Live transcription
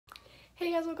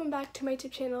Hey guys, welcome back to my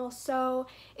YouTube channel. So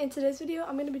in today's video,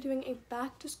 I'm going to be doing a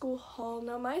back to school haul.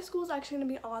 Now my school is actually going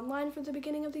to be online for the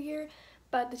beginning of the year,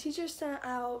 but the teachers sent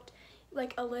out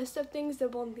like a list of things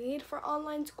that we'll need for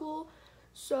online school.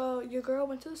 So your girl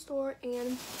went to the store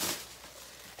and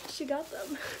she got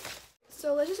them.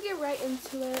 So let's just get right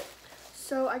into it.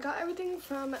 So I got everything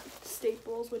from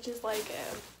Staples, which is like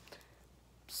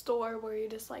a store where you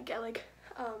just like get like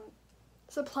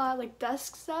supply like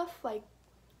desk stuff, like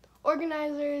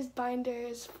organizers,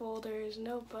 binders, folders,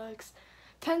 notebooks,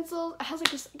 pencils. It has like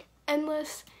this like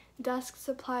endless desk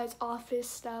supplies, office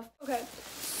stuff. Okay,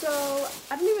 so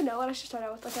I don't even know what I should start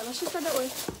out with. Okay, let's just start out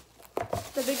with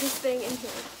the biggest thing in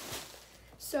here.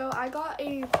 So I got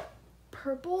a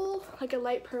purple, like a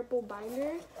light purple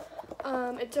binder.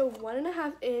 It's a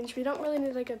 1.5 inch. We don't really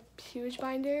need like a huge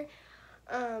binder.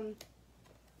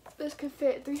 This could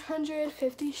fit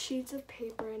 350 sheets of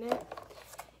paper in it.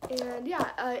 And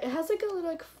yeah, it has like a little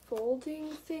like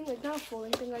folding thing, like not a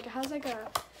folding thing, like it has like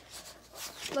a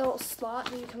little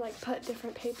slot that you can like put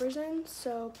different papers in.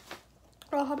 So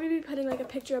I'll probably be putting like a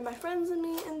picture of my friends and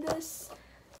me in this.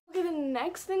 Okay, the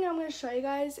next thing I'm going to show you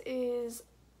guys is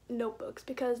notebooks,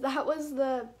 because that was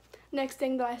the next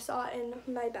thing that I saw in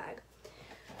my bag.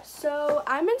 So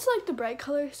I'm into like the bright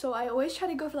colors, so I always try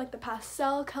to go for like the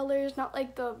pastel colors, not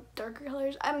like the darker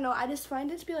colors. I don't know, I just find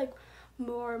it to be like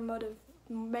more motivated,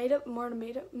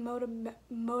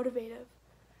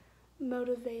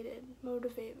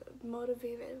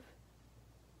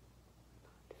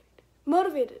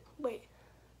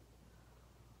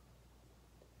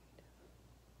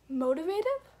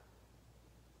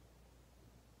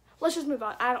 Let's just move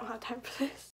on. I don't have time for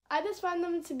this. I just find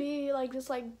them to be like just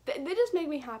like they just make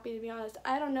me happy, to be honest.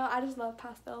 I don't know, I just love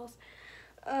pastels.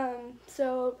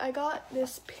 So I got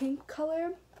this pink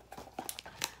color,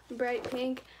 bright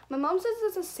pink. My mom says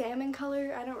it's a salmon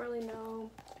color. I don't really know.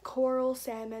 Coral,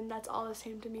 salmon, that's all the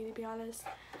same to me, to be honest.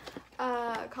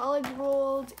 College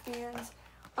rolled, and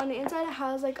on the inside it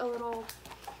has like a little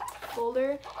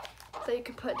folder that you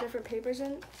can put different papers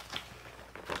in.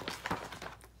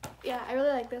 Yeah, I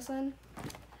really like this one.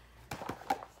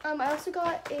 I also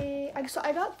got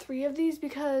I got 3 of these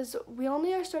because we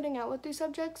only are starting out with 3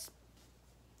 subjects.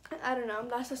 I don't know,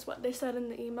 that's just what they said in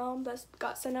the email that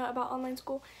got sent out about online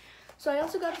school. So I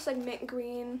also got this like mint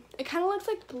green. It kind of looks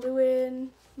like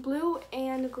blue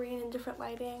and green in different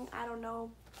lighting. I don't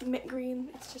know, mint green,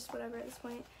 it's just whatever at this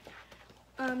point.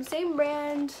 Same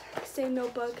brand, same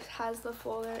notebook, has the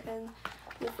folder in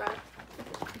the front.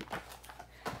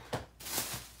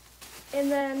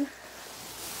 And then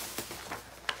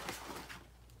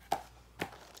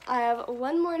I have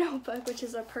one more notebook, which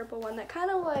is a purple one that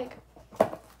kind of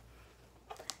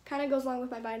goes along with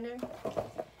my binder.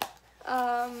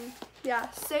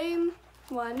 Yeah, same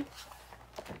one.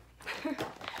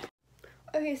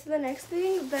 Okay, so the next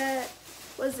thing that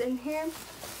was in here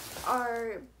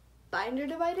are binder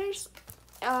dividers.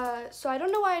 So I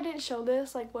don't know why I didn't show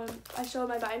this like when I showed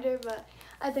my binder, but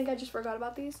I think I just forgot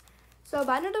about these. So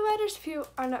binder dividers, if you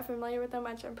are not familiar with them,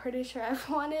 which I'm pretty sure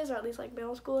everyone is, or at least like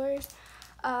middle schoolers,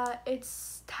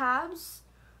 it's tabs,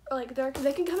 or like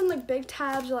they can come in like big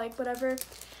tabs or like whatever,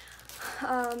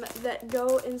 that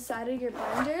go inside of your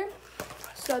binder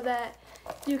so that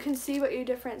you can see what your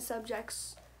different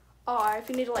subjects are. If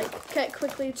you need to like get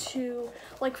quickly to,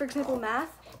 like for example,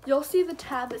 math, you'll see the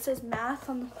tab that says math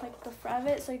on like the front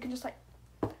of it, so you can just like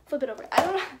flip it over. I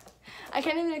don't know, I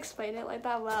can't even explain it like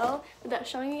that well without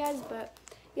showing you guys, but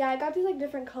yeah, I got these like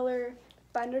different color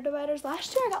binder dividers.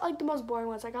 Last year I got like the most boring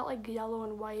ones. I got like yellow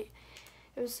and white.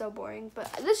 It was so boring.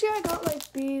 But this year I got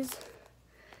like these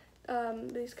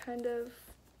kind of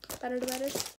binder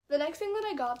dividers. The next thing that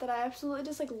I got that I absolutely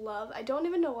just like love, I don't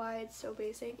even know why it's so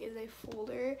basic, is a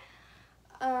folder.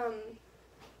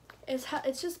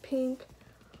 It's just pink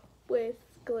with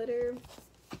glitter.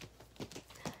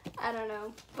 I don't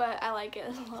know, but I like it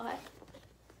a lot.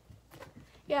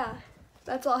 Yeah,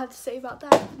 that's all I have to say about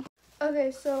that.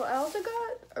 Okay, so I also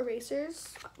got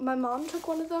erasers. My mom took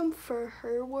one of them for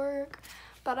her work,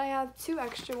 but I have 2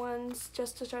 extra ones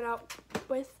just to start out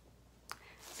with.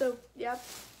 So, yep.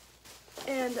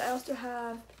 And I also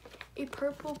have a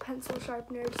purple pencil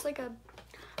sharpener, just like a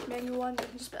manual one that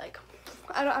can just be like,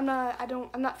 I'm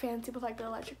not fancy with like the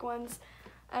electric ones.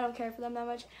 I don't care for them that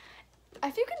much.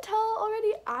 If you can tell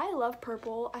already, I love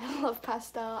purple. I love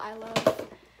pastel. I love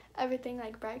everything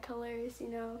like bright colors, you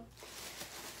know.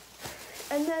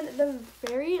 And then the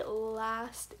very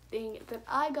last thing that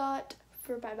I got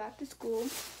for my back to school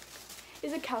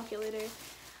is a calculator.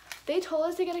 They told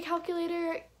us to get a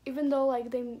calculator even though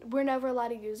like we're never allowed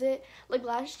to use it. Like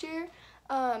last year,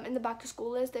 in the back to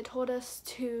school list, they told us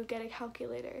to get a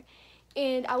calculator.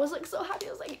 And I was like so happy.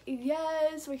 I was like,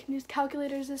 yes, we can use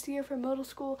calculators this year for middle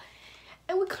school.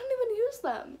 And we couldn't even use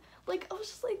them. Like, I was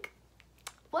just like,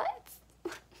 what?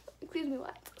 Excuse me,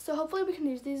 what? So hopefully we can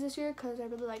use these this year because I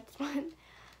really like this one.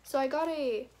 So I got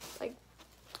a like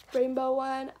rainbow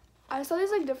one. I saw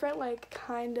these like different like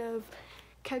kind of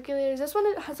calculators. This one,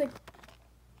 it has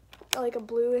like a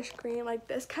bluish green, like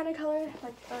this kind of color,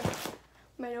 like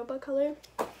my notebook color,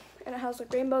 and it has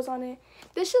like rainbows on it.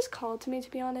 This just called to me,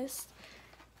 to be honest.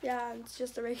 Yeah, it's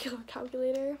just a regular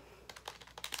calculator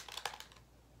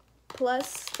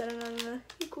plus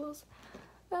equals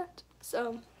that.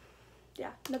 So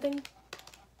yeah, nothing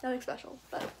special,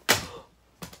 but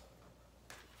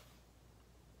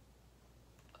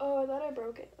oh, I thought I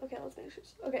broke it. Okay, let's make sure.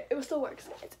 Okay, it still works.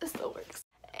 It still works.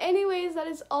 Anyways, that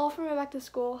is all for my back to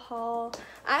school haul.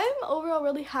 I'm overall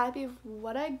really happy with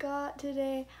what I got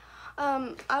today.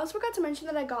 I also forgot to mention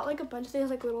that I got like a bunch of these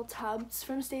like little tubs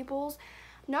from Staples.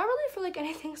 Not really for like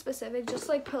anything specific, just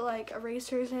like put like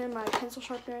erasers in, my pencil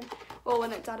sharpener in, well,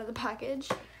 when it's out of the package.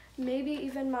 Maybe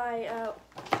even my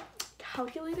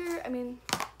calculator. I mean,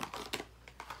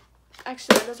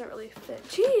 actually that doesn't really fit.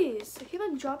 Jeez, I keep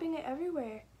like dropping it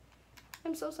everywhere.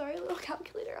 I'm so sorry, little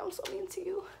calculator. I'm so mean to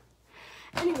you.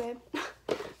 Anyway,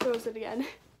 throws it again.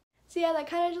 So yeah, that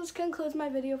kind of just concludes my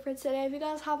video for today. If you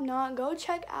guys have not, go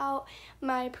check out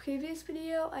my previous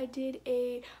video. I did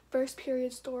a first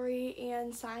period story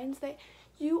and signs that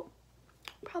you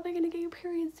probably gonna get your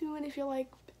period soon if you're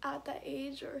like at that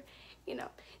age, or you know,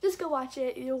 just go watch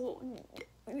it. You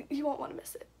won't want to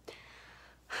miss it.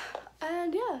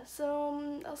 And yeah,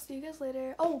 so I'll see you guys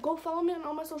later. Oh, go follow me on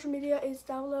all my social media. It's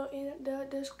down below in the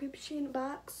description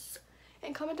box.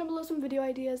 And comment down below some video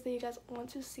ideas that you guys want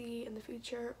to see in the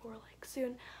future or like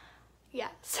soon. Yeah,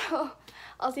 so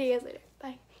I'll see you guys later.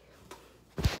 Bye.